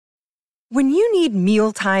When you need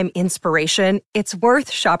mealtime inspiration, it's worth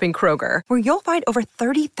shopping Kroger, where you'll find over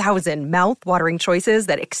 30,000 mouth-watering choices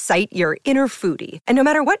that excite your inner foodie. And no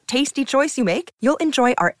matter what tasty choice you make, you'll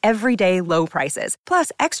enjoy our everyday low prices,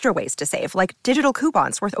 plus extra ways to save, like digital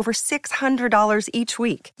coupons worth over $600 each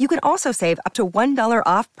week. You can also save up to $1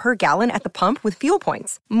 off per gallon at the pump with fuel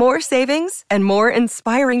points. More savings and more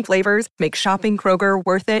inspiring flavors make shopping Kroger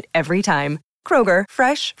worth it every time. Kroger,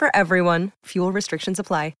 fresh for everyone. Fuel restrictions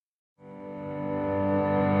apply.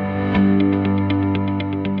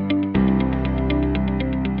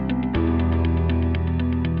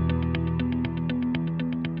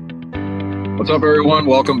 What's up, everyone?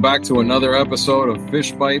 Welcome back to another episode of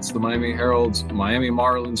Fish Bytes, the Miami Herald's Miami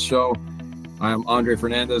Marlins show. I am Andre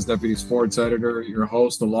Fernandez, Deputy Sports Editor, your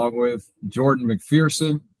host, along with Jordan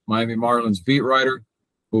McPherson, Miami Marlins beat writer,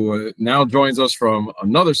 who now joins us from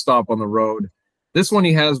another stop on the road. This one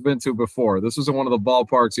he has been to before. This isn't one of the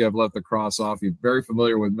ballparks you have left to cross off. You're very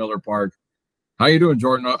familiar with Miller Park. How you doing,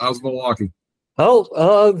 Jordan? How's Milwaukee?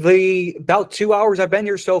 The about 2 hours I've been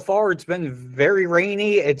here so far, it's been very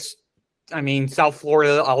rainy. South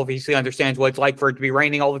Florida obviously understands what it's like for it to be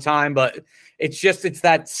raining all the time, but it's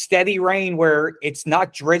that steady rain where it's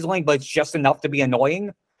not drizzling, but it's just enough to be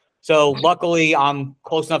annoying. So luckily I'm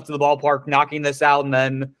close enough to the ballpark, knocking this out and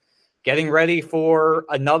then getting ready for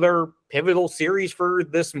another pivotal series for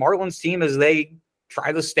this Marlins team as they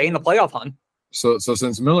try to stay in the playoff hunt. So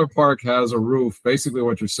since Miller Park has a roof, basically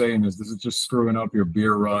what you're saying is this is just screwing up your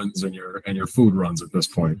beer runs and your food runs at this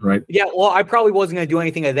point, right? Yeah, well, I probably wasn't going to do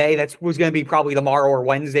anything today. That was going to be probably tomorrow or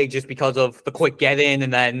Wednesday just because of the quick get in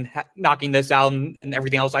and then knocking this out and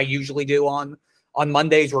everything else I usually do on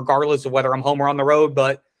Mondays, regardless of whether I'm home or on the road.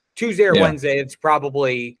 But Tuesday or Wednesday, it's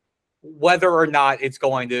probably whether or not it's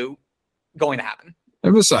going to happen.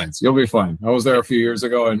 And besides, you'll be fine. I was there a few years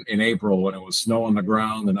ago in April when it was snow on the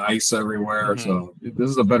ground and ice everywhere. Mm-hmm. So this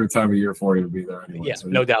is a better time of year for you to be there anyway. Yeah, so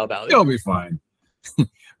no doubt about it. You'll be fine.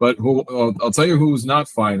 But I'll tell you who's not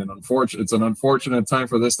fine. And it's an unfortunate time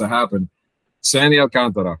for this to happen. Sandy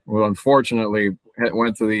Alcantara, who unfortunately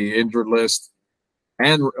went to the injured list,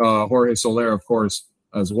 and Jorge Soler, of course,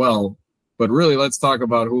 as well. But really, let's talk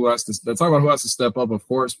about who has to step up, of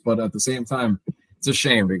course. But at the same time, it's a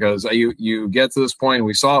shame because you get to this point.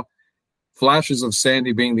 We saw flashes of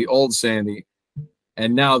Sandy being the old Sandy,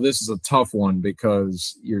 and now this is a tough one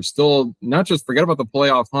because you're still not just forget about the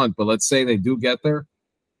playoff hunt, but let's say they do get there,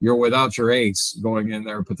 you're without your ace going in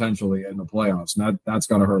there potentially in the playoffs. And that's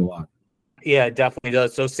going to hurt a lot. Yeah, it definitely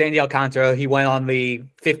does. So Sandy Alcantara, he went on the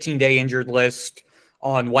 15-day injured list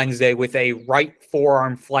on Wednesday with a right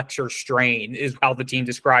forearm flexor strain is how the team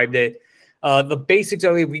described it. The basics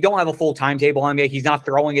of it, we don't have a full timetable on it. He's not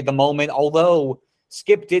throwing at the moment, although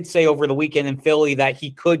Skip did say over the weekend in Philly that he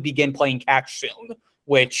could begin playing catch soon,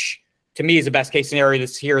 which to me is the best case scenario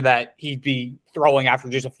this year, that he'd be throwing after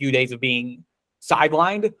just a few days of being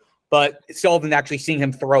sidelined, but still haven't actually seen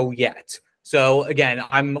him throw yet. So again,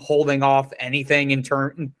 I'm holding off anything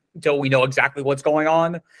until we know exactly what's going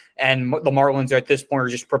on. And the Marlins at this point are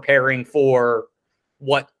just preparing for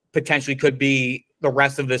what potentially could be the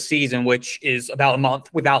rest of the season, which is about a month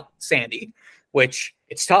without Sandy, which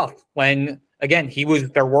it's tough when, again, he was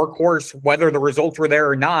their workhorse, whether the results were there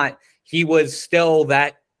or not. He was still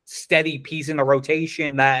that steady piece in the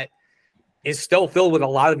rotation that is still filled with a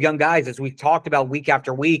lot of young guys, as we've talked about week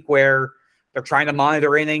after week, where they're trying to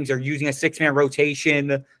monitor innings. They're using a 6-man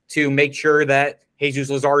rotation to make sure that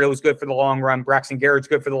Jesus Luzardo is good for the long run. Braxton Garrett's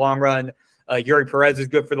good for the long run. Yuri Perez is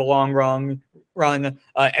good for the long run.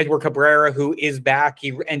 Edward Cabrera, who is back,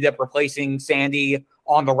 he ended up replacing Sandy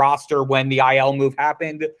on the roster when the IL move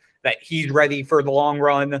happened, that he's ready for the long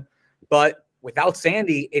run. But without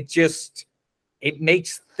Sandy, it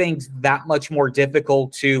makes things that much more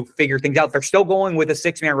difficult to figure things out. They're still going with a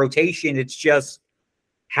 6-man rotation. It's just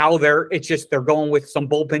they're going with some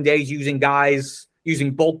bullpen days,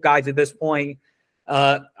 using bulk guys at this point.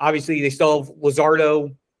 Obviously, they still have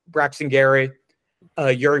Luzardo, Braxton Garrett,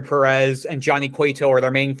 Yuri Perez, and Johnny Cueto are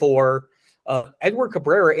their main four. Edward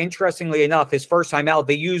Cabrera, interestingly enough, his first time out,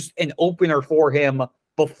 they used an opener for him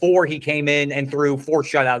before he came in and threw 4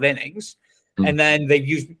 shutout innings. Mm-hmm. And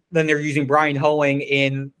then they're using Brian Hoeing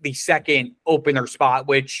in the second opener spot,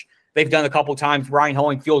 which they've done a couple times. Brian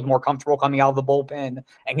Hoeing feels more comfortable coming out of the bullpen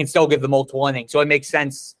and can still give the multiple innings. So it makes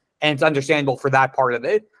sense, and it's understandable for that part of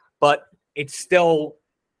it. But it's still,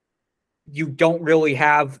 you don't really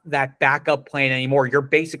have that backup plan anymore. You're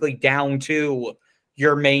basically down to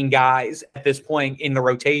your main guys at this point in the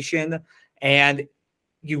rotation, and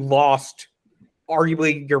you lost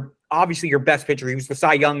arguably your obviously your best pitcher. He was the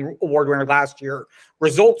Cy Young Award winner last year.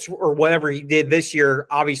 Results or whatever he did this year,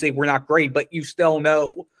 obviously, were not great, but you still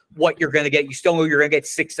know what you're going to get. You still know you're going to get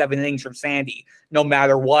 6-7 innings from Sandy, no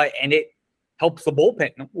matter what. And it helps the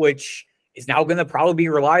bullpen, which is now going to probably be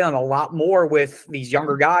relied on a lot more with these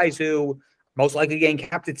younger guys who most likely getting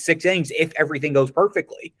capped at 6 innings if everything goes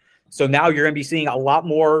perfectly. So now you're going to be seeing a lot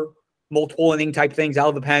more multiple inning type things out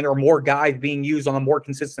of the pen, or more guys being used on a more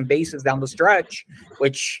consistent basis down the stretch,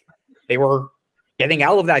 which they were getting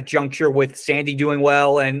out of that juncture with Sandy doing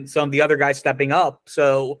well and some of the other guys stepping up.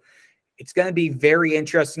 So it's going to be very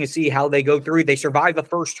interesting to see how they go through. They survived the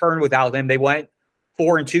first turn without him. They went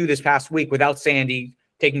 4-2 this past week without Sandy,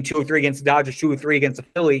 taking 2-3 against the Dodgers, 2-3 against the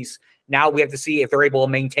Phillies. Now we have to see if they're able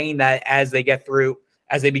to maintain that as they get through,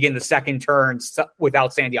 as they begin the second turn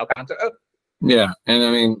without Sandy Alcantara. Yeah, and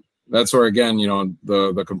I mean, that's where, again, you know,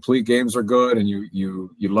 the complete games are good, and you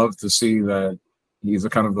love to see that he's a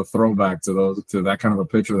kind of the throwback to that kind of a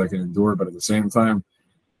pitcher that can endure, but at the same time,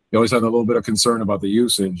 you always have a little bit of concern about the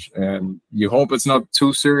usage, and you hope it's not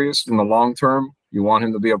too serious in the long term. You want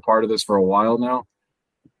him to be a part of this for a while now,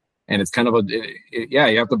 and it's kind of you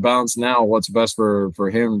have to balance now what's best for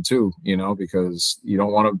him too, you know, because you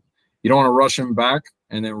don't want to rush him back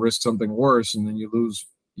and then risk something worse, and then you lose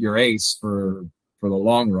your ace for the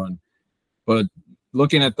long run. But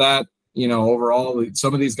looking at that, you know, overall,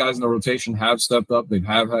 some of these guys in the rotation have stepped up. They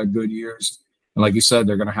have had good years. And like you said,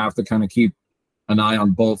 they're going to have to kind of keep an eye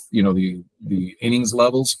on both, you know, the innings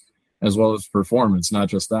levels as well as performance, not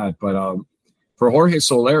just that. But for Jorge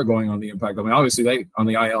Soler going on the impact, I mean, obviously on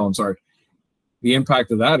the IL, the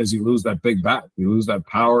impact of that is you lose that big bat. You lose that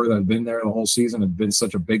power that had been there the whole season and been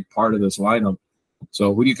such a big part of this lineup.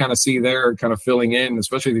 So who do you kind of see there kind of filling in,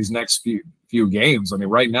 especially these next few games? I mean,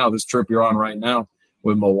 right now, this trip you're on right now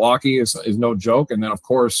with Milwaukee is no joke. And then, of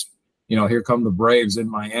course, you know, here come the Braves in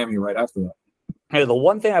Miami right after that. Hey, the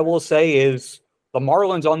one thing I will say is the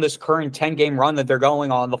Marlins on this current 10-game run that they're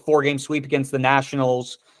going on, the 4-game sweep against the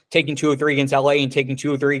Nationals, taking 2-3 against LA and taking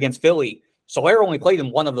 2-3 against Philly. Soler only played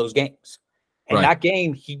in one of those games. And that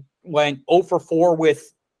game, he went 0 for 2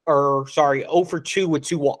 with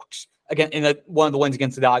 2 walks. Again, in one of the wins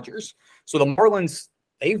against the Dodgers. So the Marlins,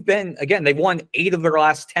 they've won 8 of their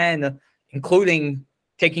last 10, including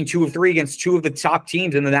taking 2 of 3 against 2 of the top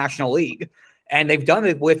teams in the National League. And they've done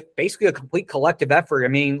it with basically a complete collective effort. I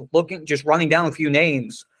mean, running down a few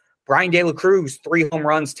names, Brian De La Cruz, 3 home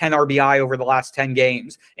runs, 10 RBI over the last 10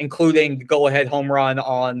 games, including the go-ahead home run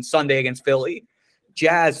on Sunday against Philly.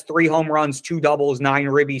 Jazz, 3 home runs, 2 doubles, 9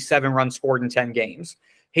 ribbies, 7 runs scored in 10 games.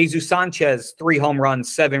 Jesus Sanchez, 3 home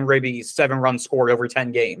runs, 7 ribbies, 7 runs scored over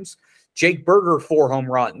 10 games. Jake Berger, 4 home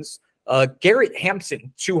runs. Garrett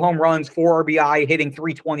Hampson, 2 home runs, 4 RBI, hitting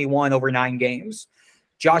 321 over 9 games.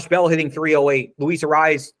 Josh Bell hitting 308. Luis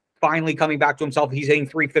Ariz finally coming back to himself. He's hitting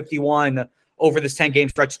 351 over this 10-game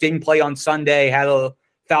stretch. Didn't play on Sunday, had a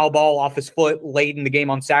foul ball off his foot late in the game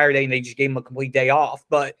on Saturday, and they just gave him a complete day off.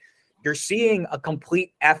 But you're seeing a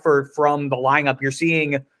complete effort from the lineup. You're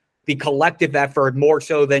seeing the collective effort more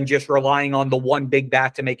so than just relying on the one big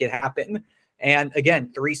bat to make it happen. And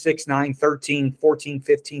again, 3, 6, 9, 13, 14,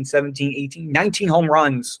 15, 17, 18, 19 home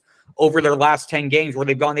runs over their last 10 games where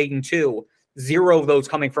they've gone 8-2. 0 of those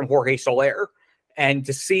coming from Jorge Soler. And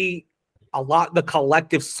to see the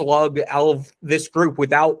collective slug out of this group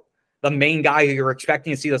without the main guy who you're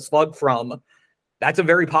expecting to see the slug from, that's a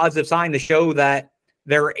very positive sign to show that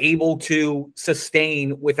they're able to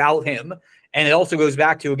sustain without him. And it also goes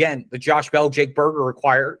back to, again, the Josh Bell, Jake Berger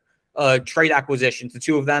required trade acquisitions. The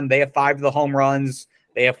 2 of them, they have 5 of the home runs.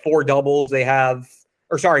 They have 4 doubles. They have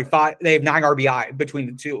 5. They have 9 RBI between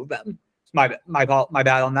the 2 of them. My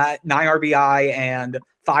bad on that. 9 RBI and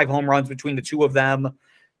 5 home runs between the 2 of them.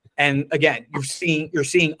 And again, you're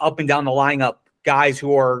seeing up and down the lineup guys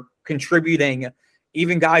who are contributing,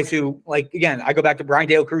 even guys who, like, again, I go back to Brian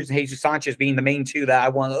De La Cruz and Jesus Sanchez being the main 2 that I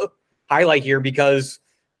want to highlight here, because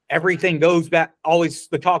everything goes back.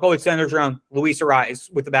 The talk always centers around Luis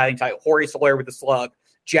Ariz with the batting title, Jorge Soler with the slug,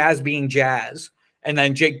 Jazz being Jazz, and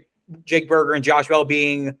then Jake Berger and Josh Bell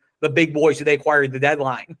being the big boys who they acquired at the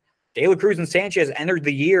deadline. De La Cruz and Sanchez entered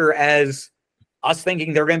the year as us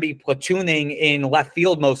thinking they're going to be platooning in left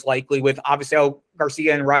field most likely, with obviously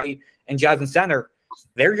Garcia and right and Jazz in center.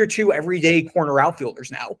 They're your 2 everyday corner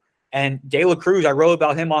outfielders now. And De La Cruz, I wrote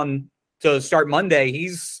about him to start Monday.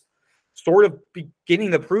 He's sort of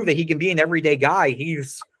beginning to prove that he can be an everyday guy.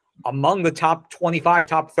 He's among the top 25,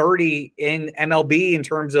 top 30 in MLB in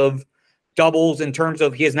terms of doubles, in terms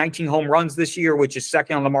of he has 19 home runs this year, which is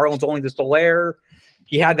second on the Marlins only to Soler.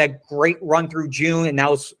 He had that great run through June and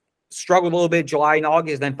now struggled a little bit July and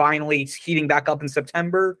August, then finally heating back up in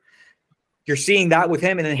September. you're seeing that with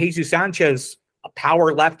him. And then Jesus Sanchez, a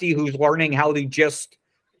power lefty who's learning how to just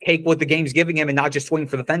take what the game's giving him and not just swing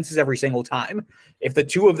for the fences every single time. If the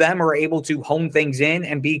two of them are able to hone things in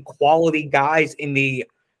and be quality guys in the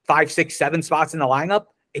 5, 6, 7 spots in the lineup,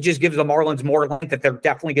 it just gives the Marlins more length that they're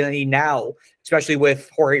definitely going to need now, especially with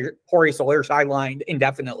Jorge Soler sidelined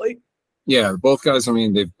indefinitely. Yeah, both guys, I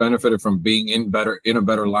mean, they've benefited from being in a better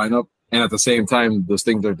lineup. And at the same time, those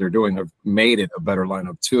things that they're doing have made it a better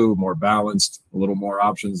lineup too, more balanced, a little more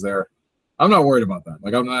options there. I'm not worried about that.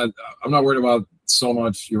 Like, I'm not worried about so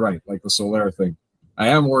much. You're right, like the Soler thing. I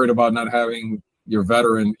am worried about not having your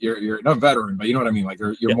veteran. You're not veteran, but you know what I mean. Like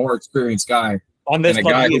your more experienced guy. On this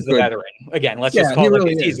club, he is the veteran. Again, let's just call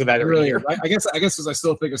it he's the veteran. Really here. I guess because I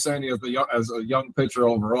still think of Sandy as a young pitcher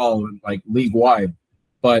overall, and like league wide.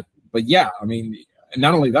 But yeah, I mean,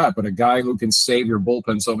 not only that, but a guy who can save your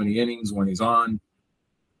bullpen so many innings when he's on.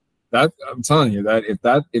 That I'm telling you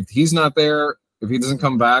that if he's not there, if he doesn't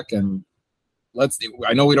come back, and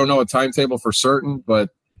I know we don't know a timetable for certain, but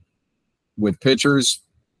with pitchers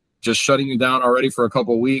just shutting you down already for a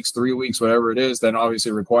couple of weeks, 3 weeks, whatever it is, then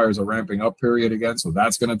obviously requires a ramping up period again. So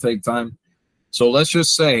that's going to take time. So let's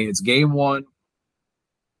just say it's game 1,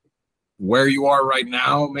 where you are right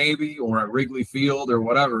now, maybe, or at Wrigley Field or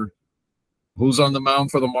whatever. Who's on the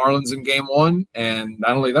mound for the Marlins in game 1? And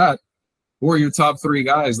not only that, who are your top 3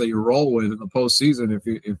 guys that you roll with in the postseason?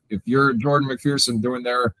 If you're Jordan McPherson doing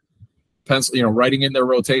their pencil, writing in their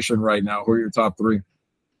rotation right now, who are your top 3?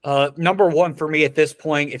 Number 1 for me at this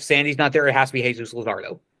point, if Sandy's not there, it has to be Jesus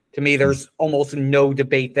Luzardo. To me, there's almost no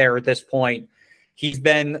debate there at this point. He's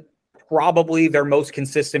been probably their most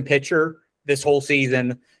consistent pitcher this whole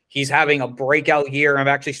season. He's having a breakout year. I've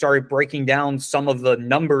actually started breaking down some of the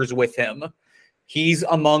numbers with him. He's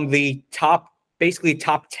among the basically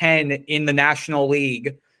top 10 in the National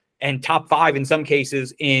League and top 5 in some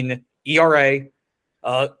cases in ERA.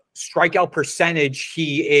 Strikeout percentage,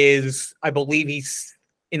 I believe he's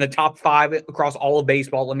in the top 5 across all of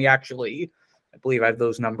baseball. I believe I have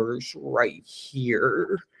those numbers right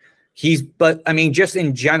here. Just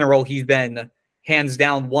in general, he's been hands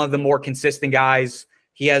down one of the more consistent guys.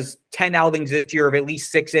 He has 10 outings this year of at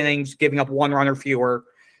least 6 innings, giving up 1 run or fewer.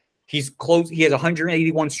 He has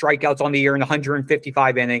 181 strikeouts on the year in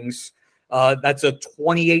 155 innings. That's a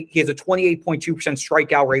 28. He has a 28.2%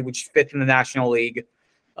 strikeout rate, which is 5th in the National League.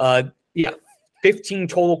 15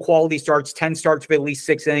 total quality starts, 10 starts with at least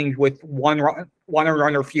 6 innings with 1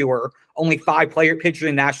 run or fewer. Only 5 pitchers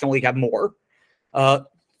in the National League have more.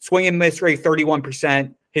 Swing and miss rate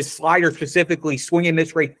 31%. His slider specifically, swing and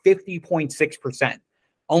miss rate 50.6%.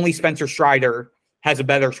 Only Spencer Strider has a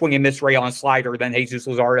better swing and miss rate on a slider than Jesus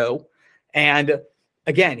Luzardo. And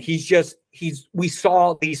again, we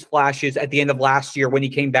saw these flashes at the end of last year when he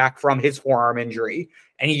came back from his forearm injury,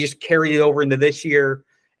 and he just carried it over into this year.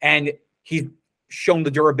 And he's shown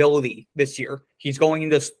the durability this year. He's going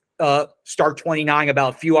into start 29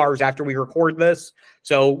 about a few hours after we record this.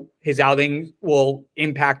 So his outing will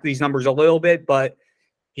impact these numbers a little bit, but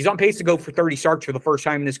he's on pace to go for 30 starts for the first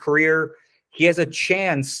time in his career. He has a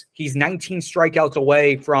chance. He's 19 strikeouts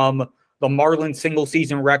away from the Marlins single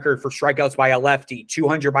season record for strikeouts by a lefty,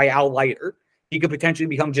 200 by Al Leiter. He could potentially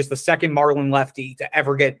become just the second Marlin lefty to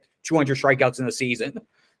ever get 200 strikeouts in a season.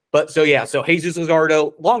 So Jesus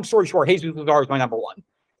Luzardo, long story short, Jesus Luzardo is my number 1.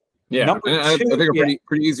 Yeah, I think a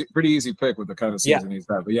pretty easy pick with the kind of season he's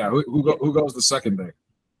had. But yeah, who goes the second day?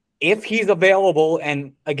 If he's available,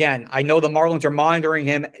 and again, I know the Marlins are monitoring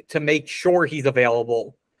him to make sure he's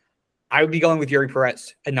available, I would be going with Yuri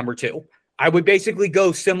Perez at number 2. I would basically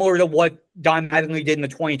go similar to what Don Mattingly did in the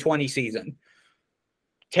 2020 season.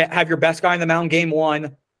 Have your best guy in the mound game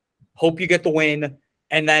 1, hope you get the win,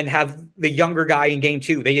 and then have the younger guy in game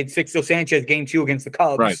 2. They did Sixto Sanchez game 2 against the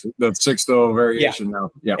Cubs. Right, the Sixto variation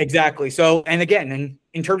now. Yeah, exactly. So, and again,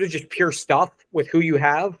 in terms of just pure stuff with who you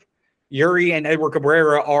have, Yuri and Edward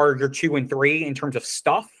Cabrera are your 2 and 3 in terms of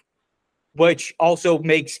stuff, which also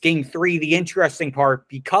makes game 3 the interesting part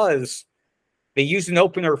because they used an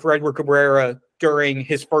opener for Edward Cabrera during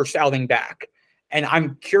his first outing back. And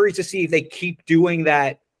I'm curious to see if they keep doing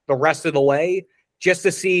that the rest of the way, just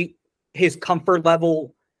to see his comfort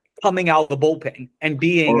level coming out of the bullpen and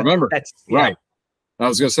being right. I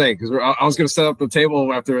was going to say, because I was going to set up the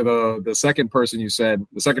table after the second person you said,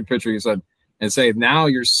 the second pitcher you said, and say, now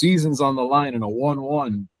your season's on the line in a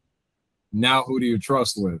 1-1. Now who do you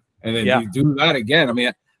trust with? And then you do that again. I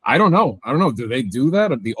mean, I don't know. Do they do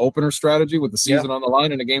that? The opener strategy with the season on the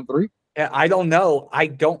line in a game 3? Yeah, I don't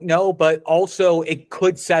know. But also it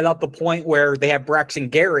could set up the point where they have Braxton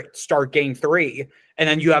Garrett start game 3. And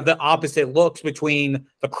then you have the opposite looks between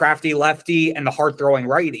the crafty lefty and the hard throwing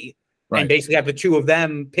righty. and basically have the two of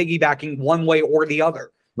them piggybacking one way or the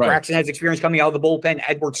other. Right. Braxton has experience coming out of the bullpen.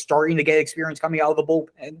 Edwards starting to get experience coming out of the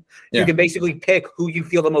bullpen. You can basically pick who you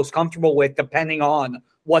feel the most comfortable with depending on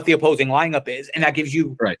what the opposing lineup is, and that gives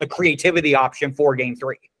you a creativity option for Game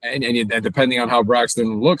 3. And depending on how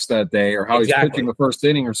Braxton looks that day or how he's pitching the first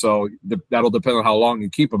inning or so, that'll depend on how long you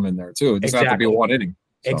keep him in there too. It doesn't have to be one inning.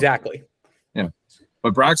 So. Exactly. Yeah.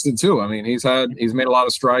 But Braxton too. I mean, he's made a lot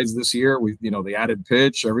of strides this year with the added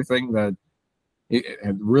pitch, everything that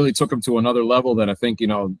it really took him to another level that I think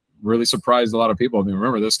really surprised a lot of people. I mean,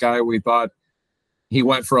 remember this guy? We thought he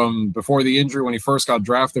went from before the injury when he first got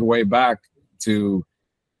drafted way back to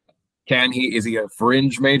is he a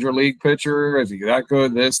fringe major league pitcher? Is he that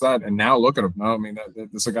good? This, that, and now look at him. No, I mean, this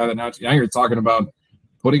is a guy that now you're talking about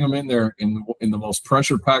putting him in there in the most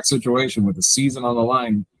pressure packed situation with the season on the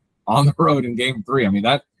line on the road in Game 3. I mean,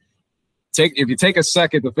 if you take a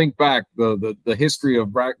second to think back the history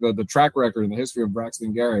of the track record and the history of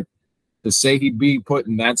Braxton Garrett, to say he'd be put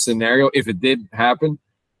in that scenario if it did happen,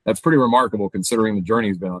 that's pretty remarkable considering the journey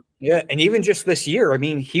he's been on. Yeah, and even just this year, I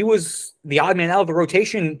mean, he was the odd man out of the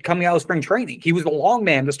rotation coming out of spring training. He was the long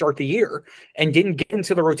man to start the year and didn't get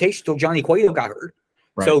into the rotation until Johnny Cueto got hurt.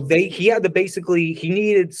 Right. So he had to he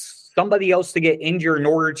needed somebody else to get injured in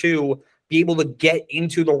order to be able to get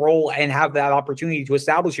into the role and have that opportunity to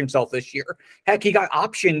establish himself this year. Heck, he got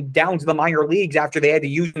optioned down to the minor leagues after they had to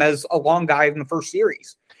use him as a long guy in the first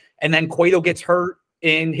series. And then Cueto gets hurt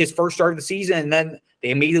in his first start of the season, and then they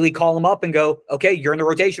immediately call him up and go, okay, you're in the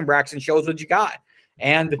rotation, Braxton. Show us what you got.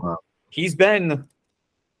 And he's been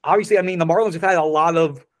 – obviously, I mean, the Marlins have had a lot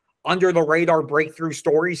of under-the-radar breakthrough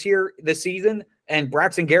stories here this season, and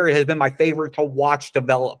Braxton Garrett has been my favorite to watch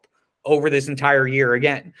develop over this entire year.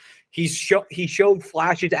 Again, he showed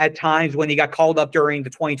flashes at times when he got called up during the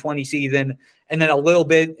 2020 season and then a little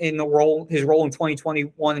bit in his role in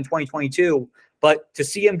 2021 and 2022. But to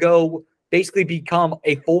see him go – basically become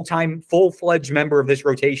a full-fledged member of this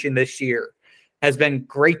rotation this year has been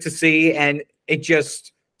great to see, and it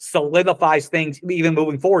just solidifies things even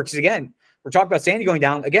moving forward. Because, again, we're talking about Sandy going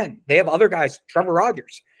down. Again, they have other guys, Trevor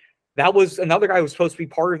Rogers. That was another guy who was supposed to be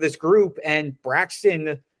part of this group, and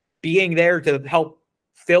Braxton being there to help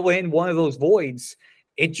fill in one of those voids,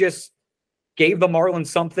 it just gave the Marlins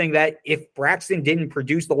something that if Braxton didn't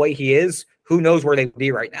produce the way he is, who knows where they would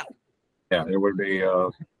be right now. Yeah, it would be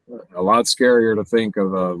a lot scarier to think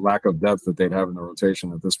of a lack of depth that they'd have in the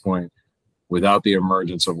rotation at this point without the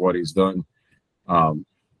emergence of what he's done.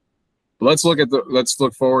 Let's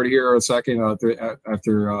look forward here a second.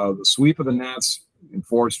 After the sweep of the Nats in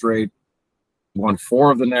 4 straight, won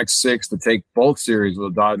 4 of the next 6 to take both series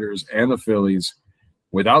with the Dodgers and the Phillies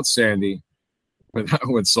without Sandy,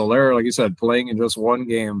 with Soler, like you said, playing in just 1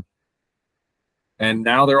 game. And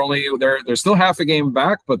now they're still half a game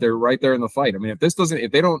back, but they're right there in the fight. I mean,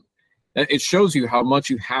 it shows you how much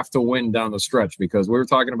you have to win down the stretch, because we were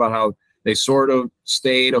talking about how they sort of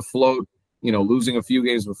stayed afloat, losing a few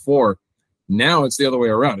games before. Now it's the other way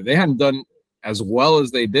around. If they hadn't done as well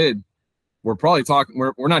as they did, we're probably talking.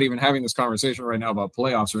 We're not even having this conversation right now about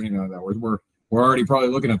playoffs or anything like that. We're already probably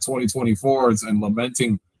looking at 2024 and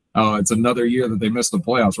lamenting it's another year that they missed the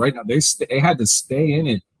playoffs. Right now, they had to stay in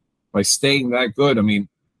it by staying that good. I mean,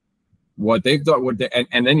 what they've done,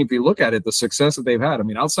 and then if you look at it, the success that they've had. I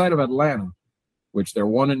mean, outside of Atlanta, which they're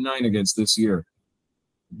 1-9 against this year,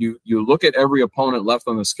 you look at every opponent left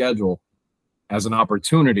on the schedule as an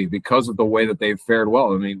opportunity because of the way that they've fared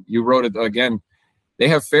well. I mean, you wrote it again. They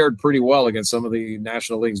have fared pretty well against some of the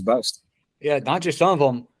National League's best. Yeah, not just some of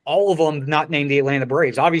them, all of them not named the Atlanta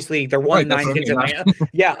Braves. Obviously, they're 1-9 against Atlanta.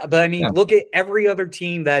 Yeah, but I mean, look at every other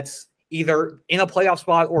team that's either in a playoff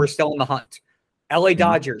spot or still in the hunt. LA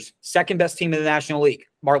Dodgers, second best team in the National League.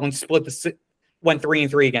 Marlins went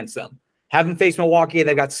 3-3 against them. Haven't faced Milwaukee.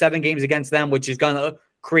 They've got 7 games against them, which is going to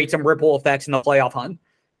create some ripple effects in the playoff hunt.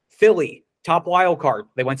 Philly, top wild card.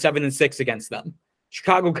 They went 7-6 against them.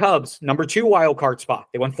 Chicago Cubs, number 2 wild card spot.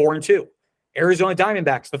 They went 4-2. Arizona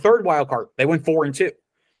Diamondbacks, the 3rd wild card. They went 4-2.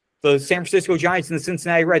 The San Francisco Giants and the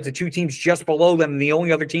Cincinnati Reds, the 2 teams just below them, and the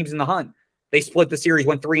only other teams in the hunt. They split the series,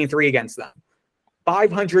 went 3-3 against them.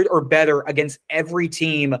 500 or better against every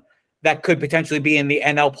team that could potentially be in the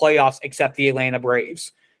NL playoffs except the Atlanta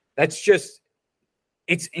Braves. That's just,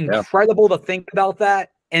 it's incredible to think about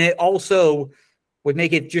that. And it also would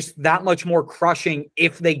make it just that much more crushing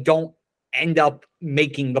if they don't end up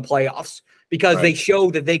making the playoffs, because they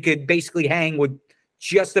show that they could basically hang with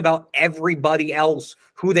just about everybody else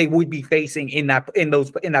who they would be facing in that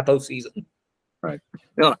postseason. Right.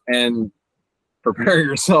 Yeah, and prepare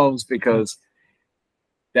yourselves, because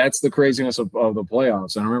that's the craziness of the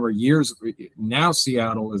playoffs. And I remember years now,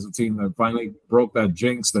 Seattle is a team that finally broke that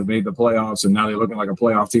jinx that made the playoffs, and now they're looking like a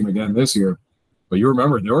playoff team again this year. But you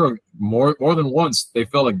remember there were more than once they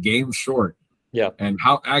fell a game short. Yeah. And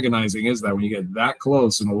how agonizing is that when you get that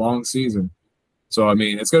close in a long season? So I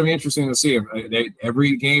mean, it's going to be interesting to see if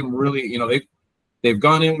every game really, they've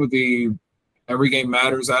gone in with the every game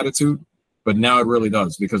matters attitude, but now it really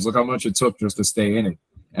does, because look how much it took just to stay in it.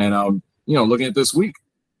 And looking at this week,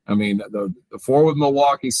 I mean, the 4 with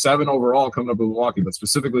Milwaukee, 7 overall coming up with Milwaukee, but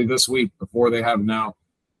specifically this week, the 4 they have now,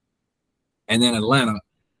 and then Atlanta.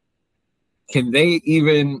 Can they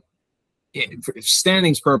even, for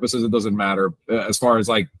standings purposes, it doesn't matter as far as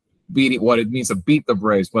like beating what it means to beat the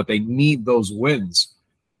Braves, but they need those wins.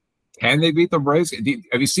 Can they beat the Braves?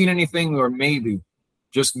 Have you seen anything where maybe,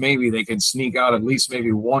 just maybe, they can sneak out at least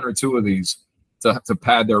maybe 1 or 2 of these to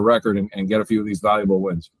pad their record and get a few of these valuable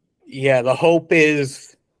wins? Yeah, the hope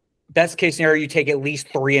is, best case scenario, you take at least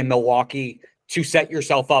 3 in Milwaukee to set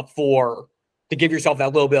yourself up to give yourself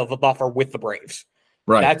that little bit of a buffer with the Braves.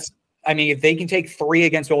 Right. If they can take 3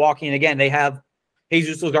 against Milwaukee, and again, they have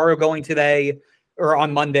Jesus Luzardo going today or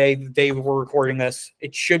on Monday, the day we're recording this.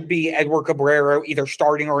 It should be Edward Cabrera either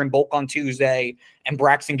starting or in bulk on Tuesday, and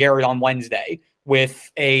Braxton Garrett on Wednesday,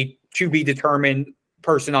 with a to-be-determined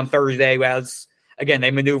person on Thursday as, again, they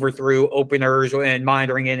maneuver through openers and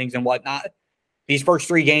monitoring innings and whatnot. These first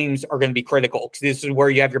 3 games are going to be critical, because this is where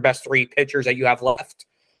you have your best 3 pitchers that you have left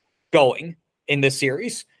going in this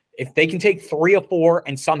series. If they can take 3 of 4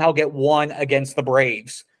 and somehow get 1 against the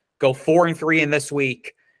Braves, go 4-3 in this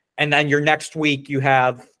week, and then your next week you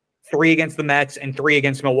have 3 against the Mets and 3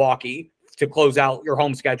 against Milwaukee to close out your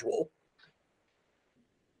home schedule.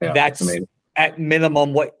 Yeah, that's amazing. At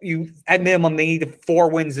minimum they need 4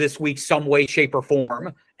 wins this week, some way, shape, or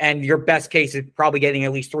form, and your best case is probably getting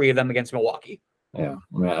at least 3 of them against Milwaukee. Yeah,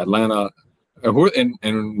 I mean, Atlanta.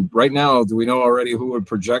 And right now, do we know already who would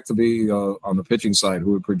project to be on the pitching side?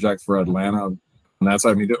 Who would project for Atlanta on that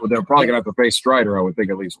side? I mean, they're probably gonna have to face Strider, I would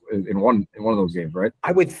think, at least in one of those games, right?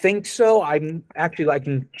 I would think so. I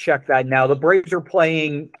can check that now. The Braves are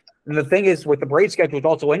playing, and the thing is, with the Braves schedule, it's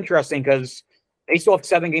also interesting because they still have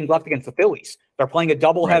 7 games left against the Phillies. They're playing a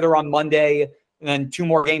doubleheader on Monday, and then 2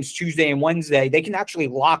 more games Tuesday and Wednesday. They can actually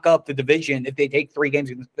lock up the division if they take 3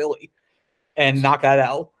 games against Philly and knock that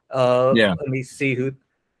out. Let me see who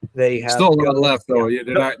they have. Still a lot left, though.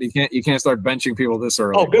 Yeah. You can't start benching people this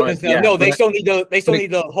early. Oh goodness, they still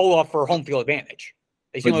need to hold off for home field advantage.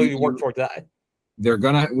 They still need to work towards that. They're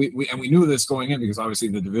gonna. We knew this going in, because obviously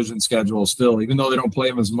the division schedule still, even though they don't play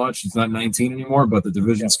them as much, it's not 19 anymore. But the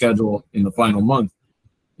division schedule in the final month,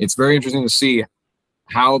 it's very interesting to see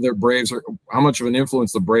how how much of an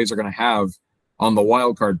influence the Braves are going to have on the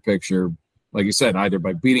wild card picture. Like you said, either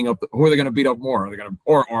by beating up, who are they going to beat up more? Are they going to,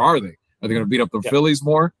 or are they? Are they going to beat up the Phillies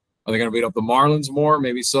more? Are they going to beat up the Marlins more?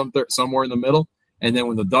 Maybe somewhere in the middle. And then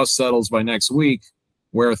when the dust settles by next week,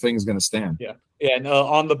 where are things going to stand? Yeah. And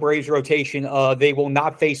on the Braves rotation, they will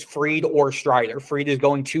not face Fried or Strider. Fried is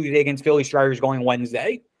going Tuesday against Philly. Strider is going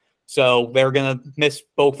Wednesday. So they're going to miss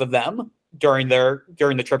both of them during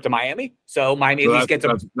the trip to Miami. So Miami at least gets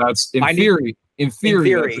that's in theory. In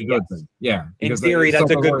theory, that's a good thing. Yeah. In theory, that's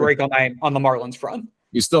a good break on the Marlins front.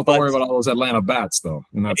 You still have to worry about all those Atlanta bats, though,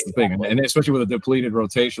 and that's the thing. And especially with a depleted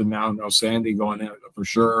rotation now, no Sandy going in for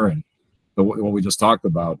sure, and what we just talked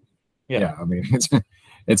about. Yeah, I mean,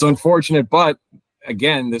 it's unfortunate, but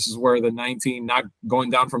again, this is where the 19, not going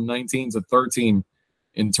down from 19 to 13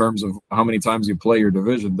 in terms of how many times you play your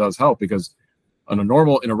division does help, because in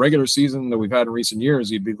a regular season that we've had in recent years,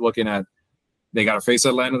 you'd be looking at, they got to face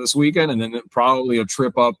Atlanta this weekend, and then probably a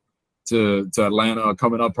trip up to Atlanta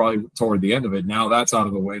coming up probably toward the end of it. Now that's out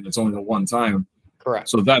of the way, and it's only the one time. Correct.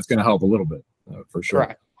 So that's going to help a little bit for sure.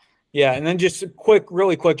 Correct. Yeah, and then just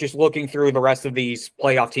really quick, just looking through the rest of these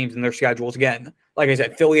playoff teams and their schedules again. Like I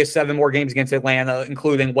said, Philly has 7 more games against Atlanta,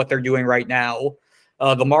 including what they're doing right now.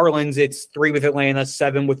 The Marlins, it's 3 with Atlanta,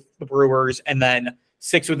 7 with the Brewers, and then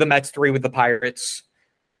 6 with the Mets, 3 with the Pirates.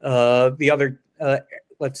 The other,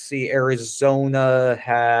 let's see, Arizona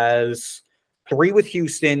has 3 with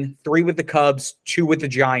Houston, 3 with the Cubs, 2 with the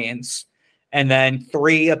Giants, and then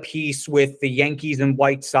 3 apiece with the Yankees and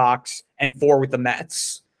White Sox, and 4 with the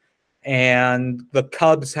Mets. And the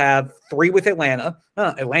Cubs have 3 with Atlanta.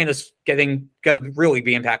 Atlanta's going to really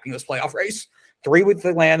be impacting this playoff race. 3 with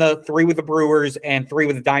Atlanta, 3 with the Brewers, and 3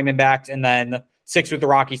 with the Diamondbacks, and then 6 with the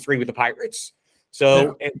Rockies, 3 with the Pirates.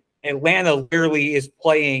 So Atlanta literally is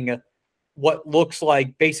playing what looks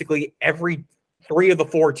like basically every 3 of the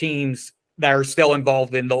 4 teams that are still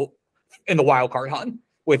involved in the wild card hunt,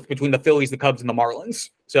 between the Phillies, the Cubs, and the Marlins.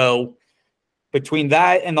 So between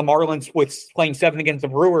that and the Marlins with playing 7 against the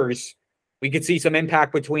Brewers, we could see some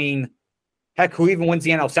impact between, heck, who even wins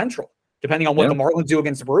the NL Central, depending on what the Marlins do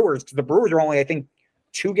against the Brewers. Because the Brewers are only, I think,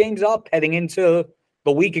 2 games up heading into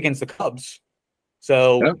the week against the Cubs.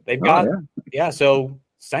 So they've got, so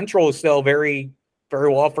Central is still very, very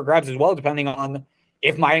well up for grabs as well, depending on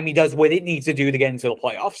if Miami does what it needs to do to get into the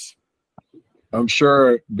playoffs. I'm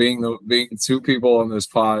sure being 2 people on this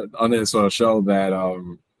show that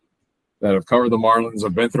have covered the Marlins,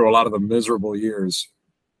 have been through a lot of the miserable years,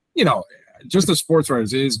 just as sports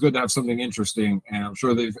writers, it is good to have something interesting. And I'm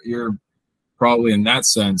sure that you're probably, in that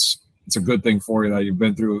sense, it's a good thing for you that you've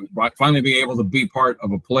been through, finally being able to be part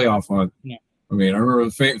of a playoff hunt. Yeah. I mean, I remember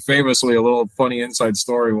famously a little funny inside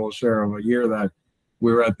story we'll share of a year that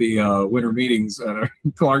we were at the winter meetings, and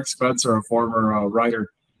Clark Spencer, a former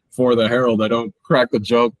writer for the Herald, I don't crack the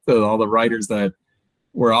joke to all the writers that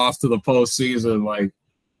were off to the postseason. Like,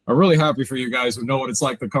 I'm really happy for you guys who know what it's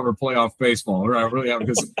like to cover playoff baseball. Right? I really am,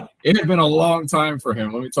 because it had been a long time for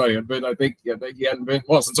him. Let me tell you, I think he hadn't been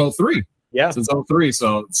since 2003. Yeah, since 2003.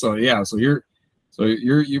 So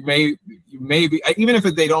you may be, even if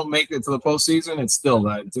they don't make it to the postseason, it's still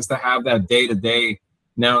that just to have that day to day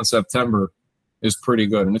now in September is pretty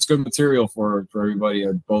good, and it's good material for everybody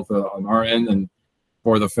at both on our end and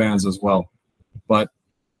for the fans as well. But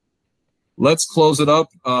let's close it up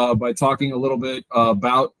by talking a little bit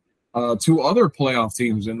about 2 other playoff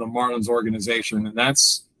teams in the Marlins organization, and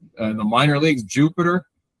that's the minor leagues. Jupiter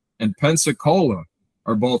and Pensacola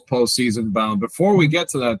are both postseason bound. Before we get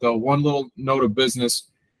to that, though, one little note of business.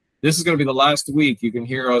 This is going to be the last week you can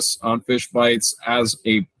hear us on Fish Bytes as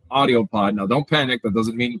a audio pod. Now, don't panic. That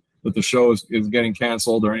doesn't mean that the show is getting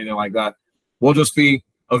canceled or anything like that. We'll just be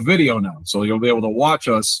a video now, so you'll be able to watch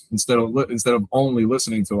us instead of only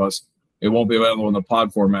listening to us. It won't be available in the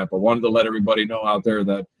pod format, but wanted to let everybody know out there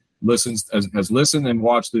that has listened and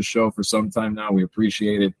watched this show for some time now. We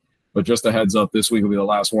appreciate it. But just a heads up, this week will be the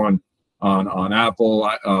last one on Apple,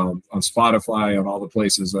 on Spotify, on all the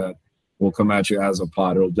places that will come at you as a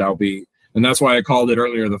pod. It'll be, and that's why I called it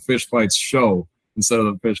earlier the Fish Bytes show instead of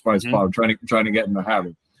the Fish Bytes pod. I'm trying to get in the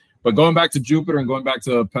habit. But going back to Jupiter and going back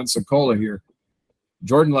to Pensacola here,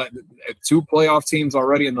 Jordan, 2 playoff teams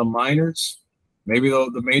already in the minors. Maybe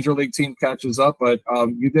the major league team catches up, but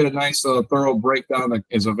you did a nice thorough breakdown that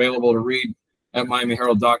is available to read at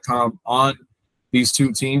MiamiHerald.com on these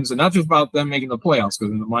 2 teams, and not just about them making the playoffs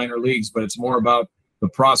because in the minor leagues, but it's more about the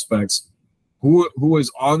prospects. Who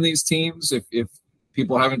is on these teams? If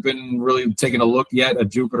people haven't been really taking a look yet at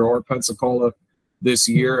Jupiter or Pensacola this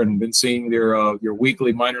year and been seeing your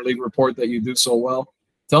weekly minor league report that you do so well,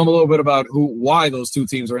 tell them a little bit about why those 2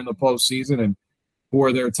 teams are in the postseason and who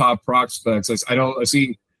are their top prospects. I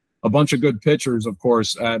see a bunch of good pitchers, of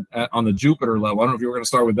course, on the Jupiter level. I don't know if you were going to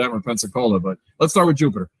start with them or Pensacola, but let's start with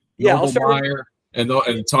Jupiter. Yeah, I'll start Meyer and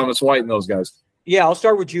Thomas White and those guys. Yeah, I'll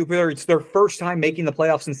start with Jupiter. It's their first time making the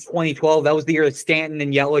playoffs since 2012. That was the year that Stanton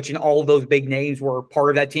and Yelich and all of those big names were part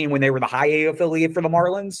of that team when they were the high A affiliate for the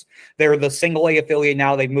Marlins. They're the single A affiliate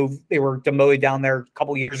now. They were demoted down there a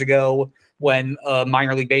couple years ago when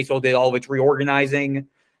minor league baseball did all of its reorganizing.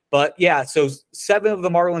 But yeah, so 7 of the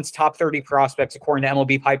Marlins' top 30 prospects, according to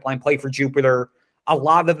MLB Pipeline, play for Jupiter. A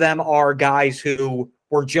lot of them are guys who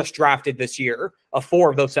were just drafted this year. 4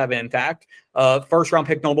 of those 7, in fact. First-round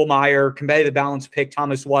pick Noble Meyer, competitive balance pick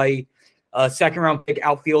Thomas White, second-round pick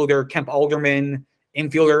outfielder Kemp Alderman,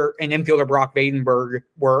 infielder Brock Badenberg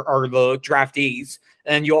are the draftees.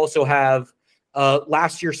 And you also have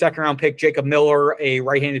last year's second-round pick Jacob Miller, a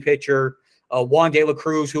right-handed pitcher, Juan De La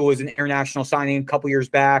Cruz, who was an international signing a couple years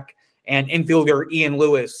back, and infielder Ian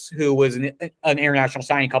Lewis, who was an international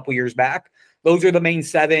signing a couple years back. Those are the main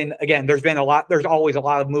 7. Again, there's always a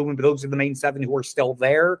lot of movement, but those are the main 7 who are still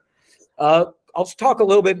there. I'll talk a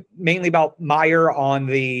little bit mainly about Meyer on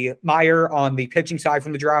the pitching side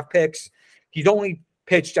from the draft picks. He's only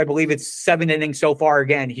pitched, I believe it's 7 innings so far.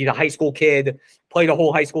 Again, he's a high school kid, played a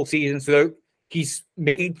whole high school season, so he's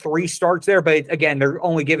made 3 starts there. But again, they're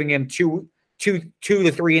only giving him two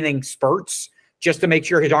to 3 inning spurts just to make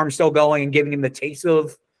sure his arm's still going and giving him the taste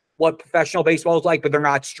of what professional baseball is like, but they're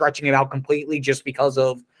not stretching it out completely just because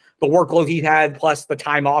of the workload he had, plus the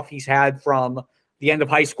time off he's had from the end of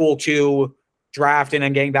high school to draft and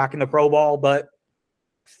then getting back in the pro ball. But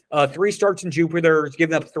 3 starts in Jupiter,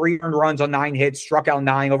 given up 3 earned runs on 9 hits, struck out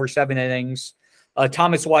 9 over 7 innings.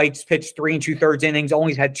 Thomas White's pitched 3 2/3 innings,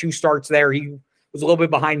 only had 2 starts there. He was a little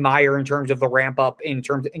bit behind Meyer in terms of the ramp up in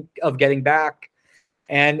terms of getting back.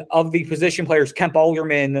 And of the position players, Kemp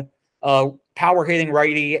Alderman, power hitting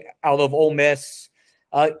righty out of Ole Miss,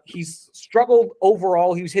 He's struggled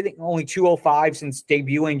overall. He was hitting only 205 since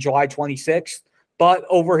debuting July 26th, but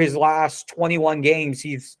over his last 21 games,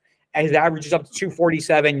 his average is up to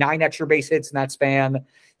 247, 9 extra base hits in that span,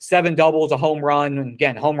 7 doubles, a home run. And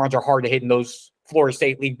again, home runs are hard to hit in those Florida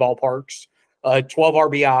State League ballparks. 12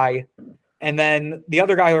 RBI. And then the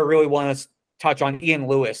other guy who I really want to touch on, Ian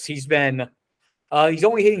Lewis. He's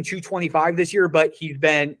only hitting 225 this year, but he's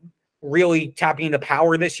been really tapping into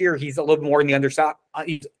power this year. He's a little more on the underside.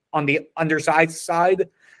 He's on the undersized side.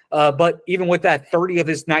 But even with that, 30 of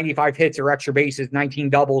his 95 hits are extra bases,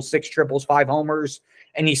 19 doubles, 6 triples, 5 homers,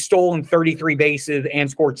 and he's stolen 33 bases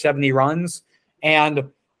and scored 70 runs. And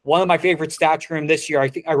one of my favorite stats from him this year, I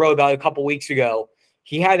think I wrote about it a couple weeks ago.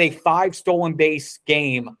 He had a 5 stolen base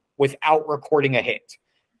game without recording a hit.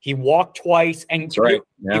 He walked twice and he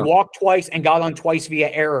walked twice and got on twice via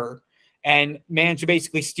error, and managed to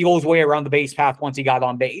basically steal his way around the base path once he got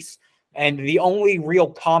on base. And the only real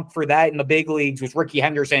comp for that in the big leagues was Ricky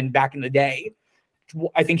Henderson back in the day.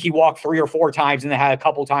 I think he walked 3 or 4 times and then had a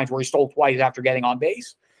couple times where he stole twice after getting on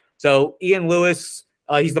base. So Ian Lewis,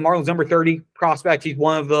 he's the Marlins number 30 prospect. He's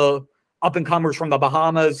one of the up-and-comers from the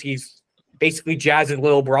Bahamas. He's basically Jazz's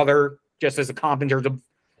little brother, just as a comp in terms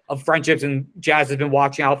of friendships, and Jazz has been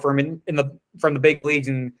watching out for him from the big leagues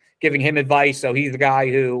and giving him advice. So he's the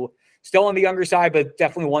guy who still on the younger side, but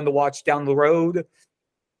definitely one to watch down the road.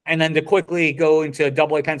 And then to quickly go into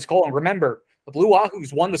AA Pensacola, and remember, the Blue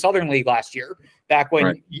Wahoos won the Southern League last year, back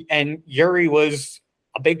when, and Yuri was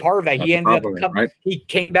a big part of that. He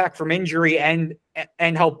came back from injury and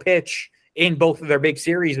helped pitch in both of their big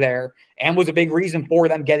series there, and was a big reason for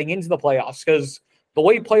them getting into the playoffs, because the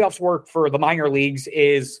way playoffs work for the minor leagues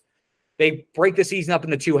is they break the season up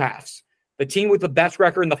into 2 halves. The team with the best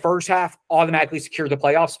record in the first half automatically secures the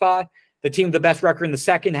playoff spot. The team with the best record in the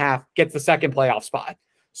second half gets the second playoff spot.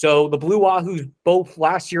 So the Blue Wahoos, both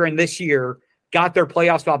last year and this year, got their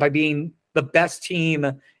playoff spot by being the best team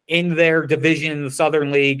in their division in the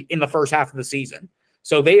Southern League in the first half of the season.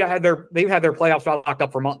 So they've had their playoff spot locked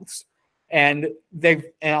up for months. And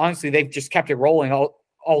honestly, they've just kept it rolling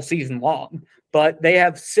all season long. But they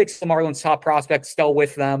have 6 of the Marlins' top prospects still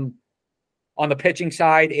with them. On the pitching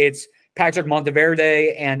side, it's Patrick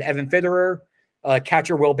Monteverde and Evan Fitterer,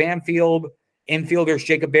 catcher Will Banfield, infielders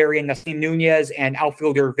Jacob Berry and Nassim Nunez, and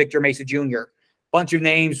outfielder Victor Mesa Jr. Bunch of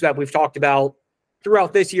names that we've talked about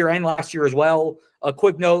throughout this year and last year as well. A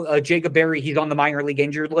quick note, Jacob Berry, he's on the minor league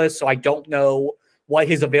injured list, so I don't know what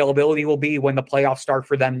his availability will be when the playoffs start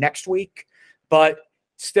for them next week. But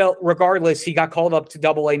still, regardless, he got called up to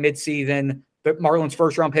AA midseason, the Marlins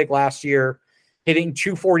first-round pick last year, hitting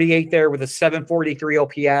 248 there with a 743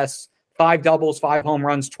 OPS, 5 doubles, 5 home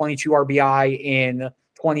runs, 22 RBI in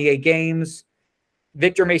 28 games.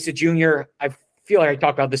 Victor Mesa Jr., I feel like I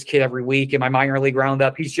talk about this kid every week in my minor league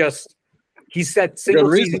roundup. He's set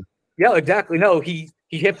single season. Yeah, exactly. No, he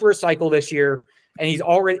hit for a cycle this year, and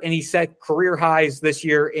he set career highs this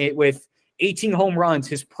year with 18 home runs.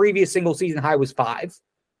 His previous single season high was 5.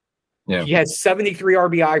 Yeah. He has 73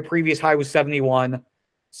 RBI, previous high was 71.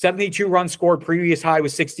 72 runs scored, previous high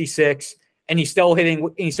was 66, and he still has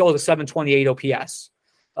a 728 OPS.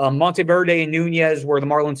 Monteverde and Nunez were the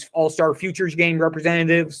Marlins All-Star Futures Game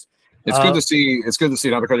representatives. It's good to see. It's good to see.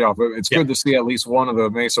 Not to cut you off, but it's good to see at least one of the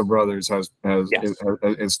Mesa brothers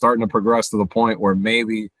is starting to progress to the point where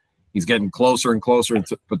maybe he's getting closer and closer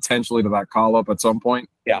to potentially to that call up at some point.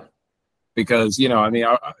 Yeah. Because,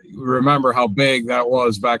 I remember how big that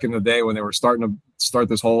was back in the day when they were starting to start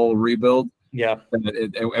this whole rebuild. Yeah.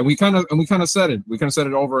 And we kind of said it. We kind of said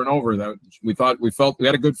it over and over that we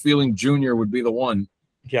had a good feeling Junior would be the one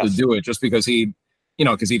to do it, just because he'd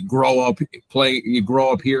grow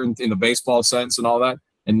up here in the baseball sense and all that.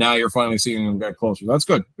 And now you're finally seeing him get closer. That's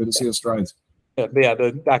good. Good to see his strides.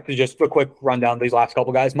 Back to just a quick rundown of these last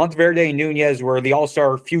couple guys. Monteverde and Nunez were the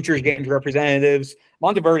All-Star Futures Games representatives.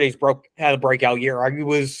 Monteverde's had a breakout year. He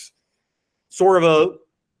was sort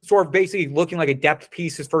of basically looking like a depth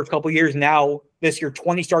piece his first couple of years. Now, this year,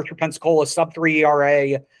 20 starts for Pensacola, sub-3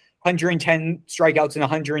 ERA, 110 strikeouts in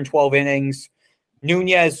 112 innings.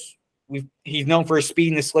 Nunez, he's known for his speed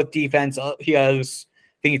and his slip defense. He has,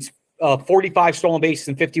 45 stolen bases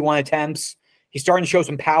in 51 attempts. He's starting to show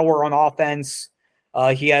some power on offense.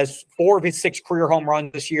 He has 4 of his 6 career home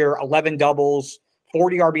runs this year, 11 doubles,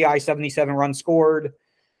 40 RBI, 77 runs scored.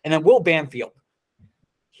 And then Will Banfield.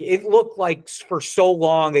 It looked like for so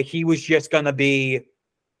long that he was just going to be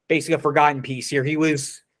basically a forgotten piece here.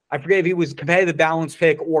 I forget if he was competitive balance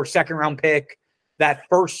pick or second round pick that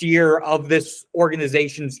first year of this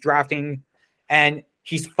organization's drafting. And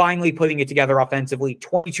he's finally putting it together offensively.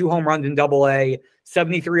 22 home runs in Double-A,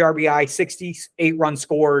 73 RBI, 68 runs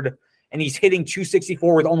scored, and he's hitting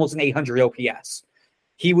 264 with almost an 800 OPS.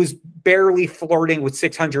 He was barely flirting with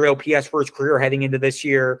 600 OPS for his career heading into this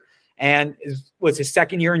year, and was his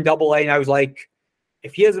second year in Double-A, and I was like,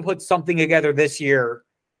 if he doesn't put something together this year,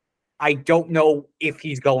 I don't know if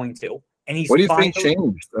he's going to. And he's what do you think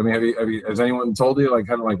changed? I mean, has anyone told you, like,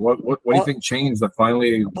 kind of like what do you think changed that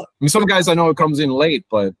finally? I mean, some guys I know it comes in late,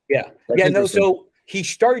 but no. So he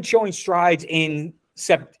started showing strides in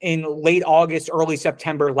late August, early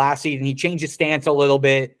September last season. He changed his stance a little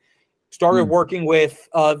bit. Started working with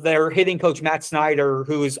their hitting coach Matt Snyder,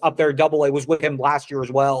 who is up there Double-A, was with him last year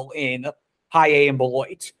as well in High A in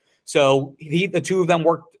Beloit. So the two of them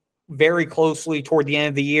worked very closely toward the end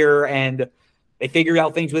of the year, and they figured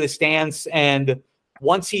out things with his stance. And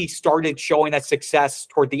once he started showing that success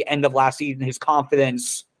toward the end of last season, his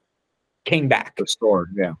confidence came back. Restored,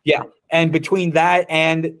 yeah. Yeah. And between that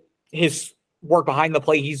and his work behind the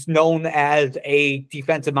plate, he's known as a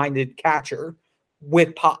defensive-minded catcher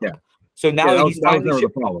with pop. Yeah. So now that he's finally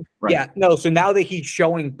so now that he's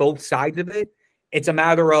showing both sides of it, it's a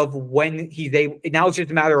matter of when he's able. Now it's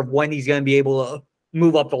just a matter of when he's going to be able to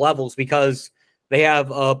move up the levels, because they have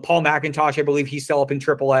Paul McIntosh, I believe he's still up in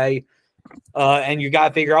AAA, and you got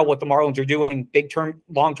to figure out what the Marlins are doing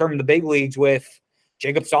long term in the big leagues with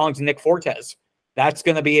Jacob Stallings and Nick Fortes. That's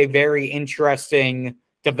going to be a very interesting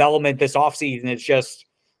development this offseason. It's just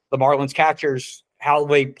the Marlins catchers, how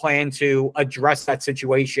they plan to address that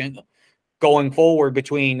situation going forward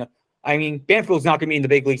Banfield's not going to be in the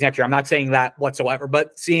big leagues next year. I'm not saying that whatsoever,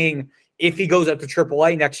 but seeing if he goes up to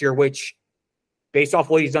AAA next year, which based off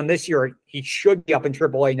what he's done this year, he should be up in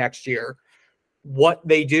AAA next year, what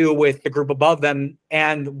they do with the group above them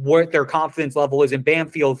and what their confidence level is in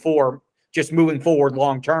Banfield for just moving forward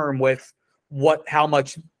long-term with how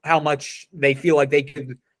much they feel like they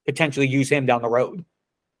could potentially use him down the road.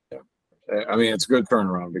 Yeah. I mean, it's a good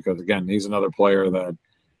turnaround because, again, he's another player that,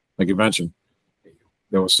 like you mentioned,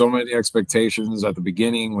 there was so many expectations at the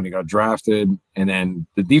beginning when he got drafted, and then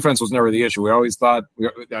the defense was never the issue. We always thought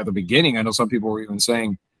at the beginning, I know some people were even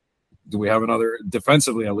saying, do we have another,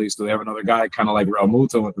 defensively at least, do we have another guy kind of like Real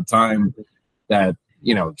Muto at the time that,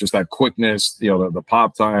 just that quickness, the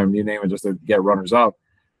pop time, you name it, just to get runners up.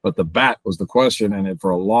 But the bat was the question, and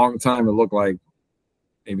for a long time it looked like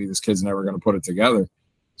maybe this kid's never going to put it together.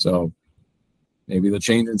 So maybe the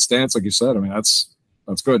change in stance, like you said, I mean, that's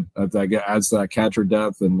good. That adds to that catcher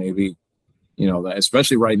depth, and maybe, that,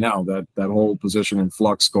 especially right now, that whole position in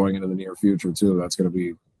flux going into the near future too. That's going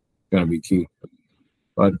to be key.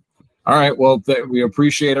 But all right, well, we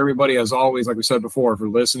appreciate everybody as always, like we said before, for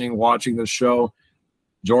listening, watching this show.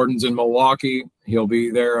 Jordan's in Milwaukee. He'll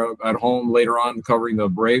be there at home later on covering the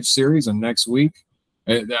Braves series, and next week,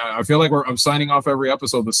 I feel like I'm signing off every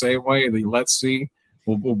episode the same way. The let's see.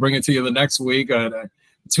 We'll bring it to you the next week.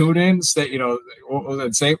 Tune in, stay,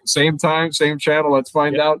 same time, same channel. Let's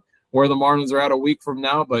find out where the Marlins are at a week from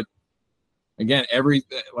now. But again,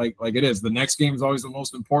 like it is, the next game is always the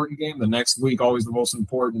most important game. The next week, always the most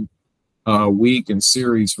important week and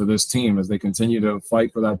series for this team as they continue to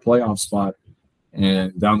fight for that playoff spot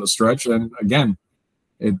and down the stretch. And again,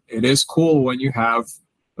 it is cool when you have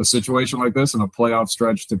a situation like this and a playoff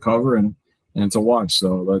stretch to cover and to watch.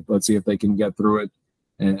 So let's see if they can get through it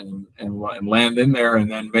and land in there,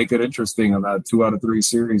 and then make it interesting on that 2 out of 3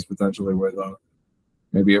 series potentially with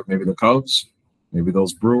maybe the Cubs, maybe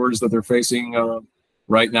those Brewers that they're facing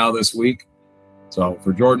right now this week. So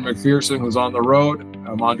for Jordan McPherson, who's on the road,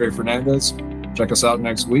 I'm Andre Fernandez. Check us out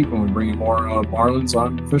next week when we bring you more Marlins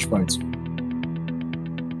on Fish Bites.